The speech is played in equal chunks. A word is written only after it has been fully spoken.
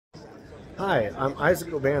Hi, I'm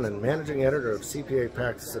Isaac O'Bannon, Managing Editor of CPA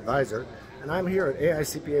Practice Advisor, and I'm here at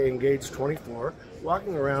AICPA Engage 24,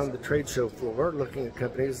 walking around the trade show floor, looking at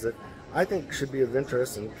companies that I think should be of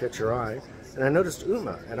interest and catch your eye. And I noticed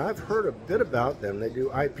UMA, and I've heard a bit about them. They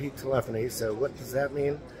do IP telephony, so what does that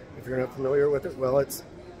mean? If you're not familiar with it, well, it's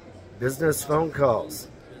business phone calls.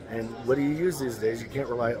 And what do you use these days? You can't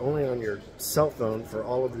rely only on your cell phone for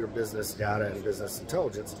all of your business data and business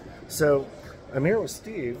intelligence. So I'm here with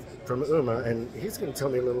Steve from UMA, and he's going to tell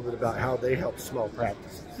me a little bit about how they help small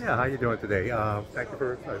practices. Yeah, how you doing today? Thank you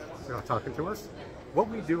for talking to us. What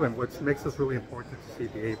we do and what makes us really important to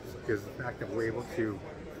CPAs is the fact that we're able to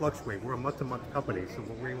fluctuate. We're a month-to-month company, so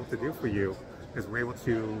what we're able to do for you is we're able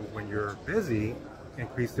to, when you're busy,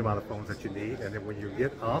 increase the amount of phones that you need, and then when you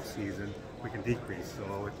get off season, we can decrease.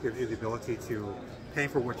 So it gives you the ability to pay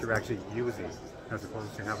for what you're actually using, as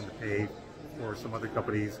opposed to having to pay for some other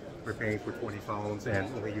companies. We're paying for 20 phones and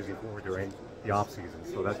only using 4 during the off season.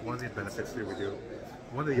 So that's one of the benefits that we do.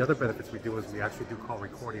 One of the other benefits we do is we actually do call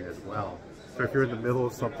recording as well. So if you're in the middle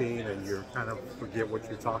of something and you kind of forget what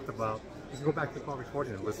you talked about, you can go back to the call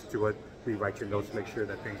recording and listen to it, rewrite your notes, make sure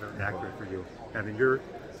that things are accurate for you. And in your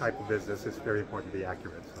type of business, it's very important to be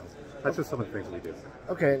accurate. So that's just some of the things we do.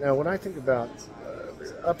 Okay, now when I think about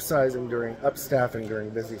upstaffing during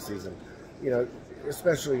busy season, you know,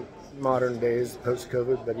 especially modern days,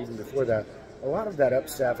 post-COVID, but even before that, a lot of that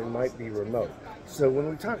upstaffing might be remote. So when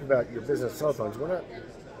we talk about your business cell phones, we're not,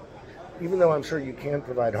 even though I'm sure you can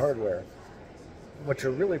provide hardware, what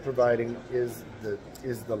you're really providing is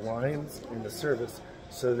the lines in the service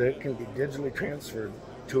so that it can be digitally transferred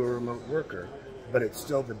to a remote worker, but it's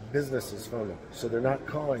still the business's phone number. So they're not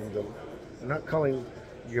calling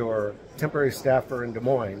your temporary staffer in Des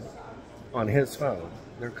Moines on his phone.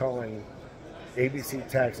 They're calling ABC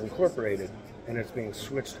Tax Incorporated, and it's being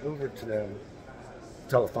switched over to them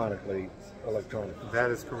telephonically, electronically. That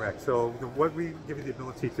is correct. So what we give you the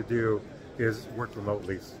ability to do is work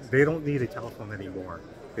remotely. They don't need a telephone anymore.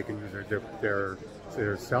 They can use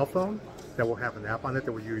their cell phone that will have an app on it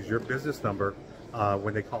that will use your business number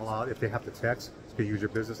when they call out. If they have to text, you can use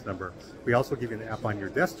your business number. We also give you an app on your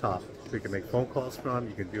desktop so you can make phone calls from.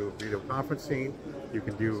 You can do video conferencing. You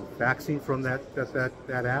can do faxing from that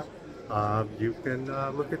app. You can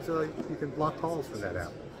you can block calls from that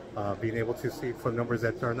app. Being able to see phone numbers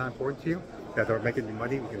that are not important to you, that are making you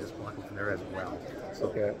money, you can just block them from there as well. So,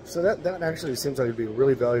 okay, so that actually seems like it'd be a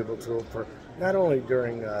really valuable tool for not only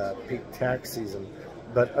during peak tax season,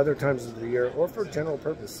 but other times of the year, or for general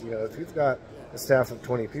purpose. You know, if you've got a staff of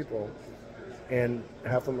 20 people and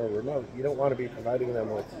half of them are remote, you don't want to be providing them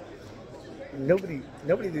with.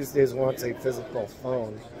 Nobody these days wants a physical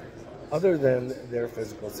phone other than their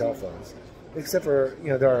physical cell phones, except for, you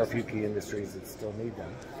know, there are a few key industries that still need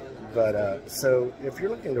them. But so if you're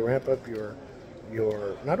looking to ramp up your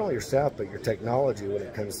not only your staff but your technology when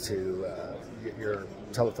it comes to your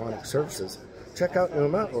telephonic services, check out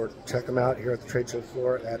UMA or check them out here at the trade show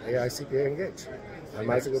floor at AICPA Engage. I'm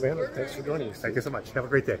Isaac O'Bannon. Thanks for joining us. Thank you so much. Have a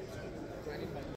great day.